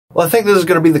Well, I think this is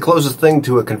going to be the closest thing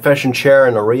to a confession chair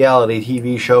in a reality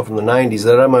TV show from the 90s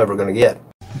that I'm ever going to get.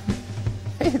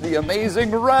 Hey, the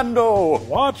amazing Rando!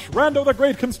 Watch Rando the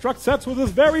Great construct sets with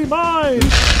his very mind!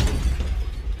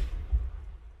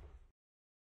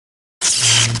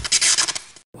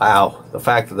 Wow, the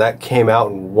fact that that came out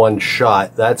in one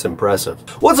shot, that's impressive.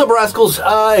 What's up, rascals?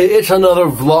 It's another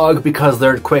vlog because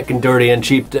they're quick and dirty and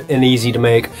cheap and easy to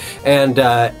make, and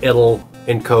it'll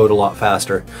encode a lot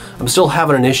faster. I'm still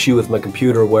having an issue with my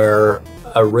computer where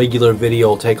a regular video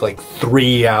will take like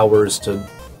 3 hours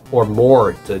or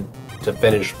more to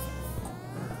finish,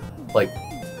 like,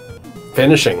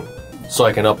 finishing, so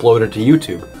I can upload it to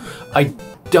YouTube. I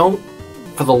don't,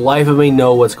 for the life of me,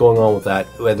 know what's going on with that,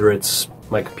 whether it's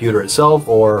my computer itself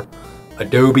or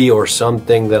Adobe or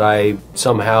something that I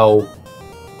somehow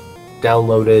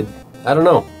downloaded. I don't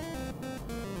know.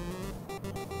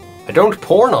 I don't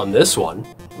porn on this one.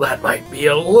 That might be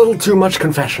a little too much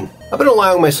confession. I've been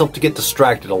allowing myself to get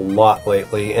distracted a lot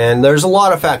lately, and there's a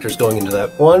lot of factors going into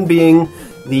that. One being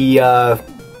the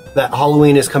that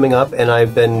Halloween is coming up, and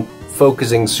I've been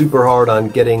focusing super hard on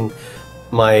getting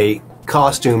my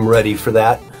costume ready for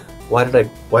that. Why did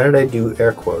I do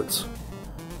air quotes?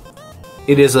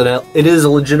 It is a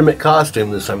legitimate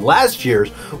costume this time. Last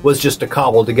year's was just a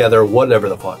cobbled together whatever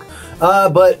the fuck.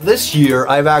 But this year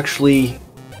I'm actually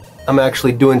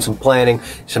doing some planning,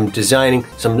 some designing,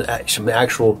 some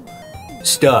actual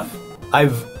stuff.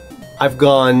 I've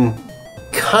gone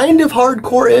kind of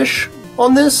hardcore-ish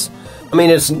on this. I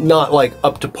mean, it's not like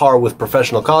up to par with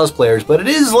professional cosplayers, but it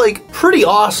is like pretty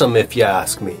awesome if you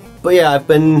ask me. But yeah, I've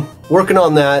been working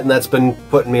on that, and that's been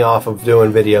putting me off of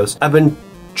doing videos. I've been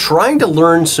trying to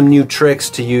learn some new tricks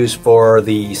to use for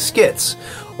the skits,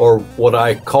 or what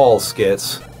I call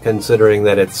skits, considering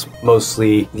that it's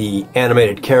mostly the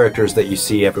animated characters that you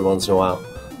see every once in a while,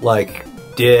 like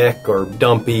Dick or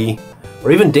Dumpy,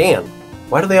 or even Dan.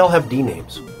 Why do they all have D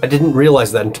names? I didn't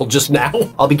realize that until just now.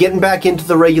 I'll be getting back into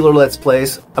the regular Let's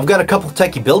Plays. I've got a couple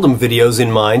Techie Build 'em videos in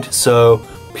mind, so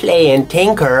play and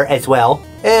tinker as well.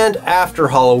 And after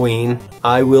Halloween,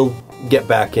 I will get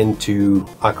back into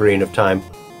Ocarina of Time.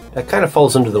 That kind of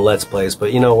falls into the Let's Plays,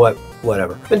 but you know what?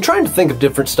 Whatever. I've been trying to think of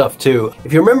different stuff too.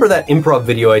 If you remember that improv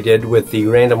video I did with the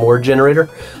random word generator,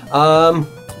 I've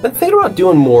been thinking about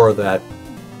doing more of that.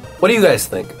 What do you guys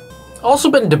think?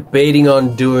 Also been debating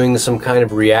on doing some kind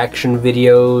of reaction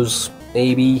videos,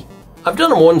 maybe. I've done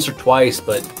them once or twice,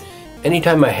 but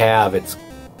anytime I have, it's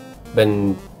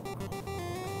been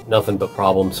nothing but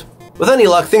problems. With any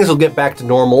luck, things will get back to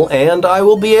normal, and I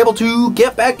will be able to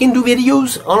get back into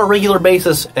videos on a regular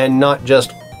basis and not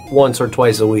just once or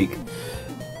twice a week.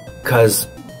 Because,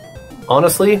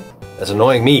 honestly, that's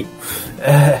annoying me.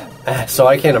 So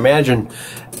I can't imagine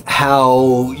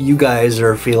how you guys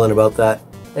are feeling about that.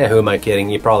 Who am I kidding?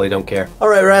 You probably don't care.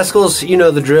 Alright, rascals, you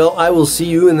know the drill. I will see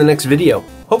you in the next video.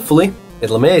 Hopefully,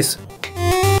 it'll amaze.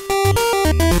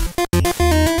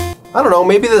 I don't know,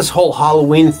 maybe this whole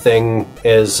Halloween thing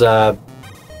is, the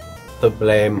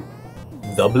blame.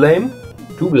 The blame?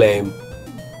 To blame.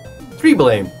 Three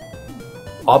blame.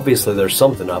 Obviously there's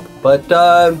something up, but,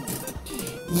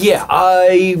 yeah,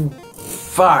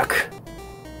 fuck.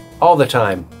 All the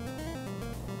time.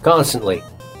 Constantly.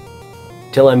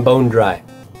 Till I'm bone dry.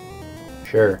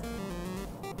 Sure.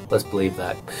 Let's believe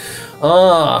that.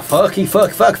 Fucky,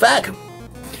 fuck.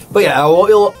 But yeah,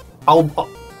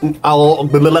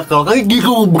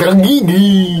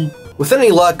 with any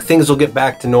luck, things will get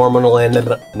back to normal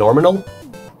and normal?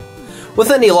 With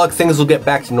any luck, things will get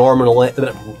back to normal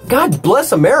and God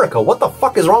bless America, what the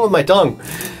fuck is wrong with my tongue?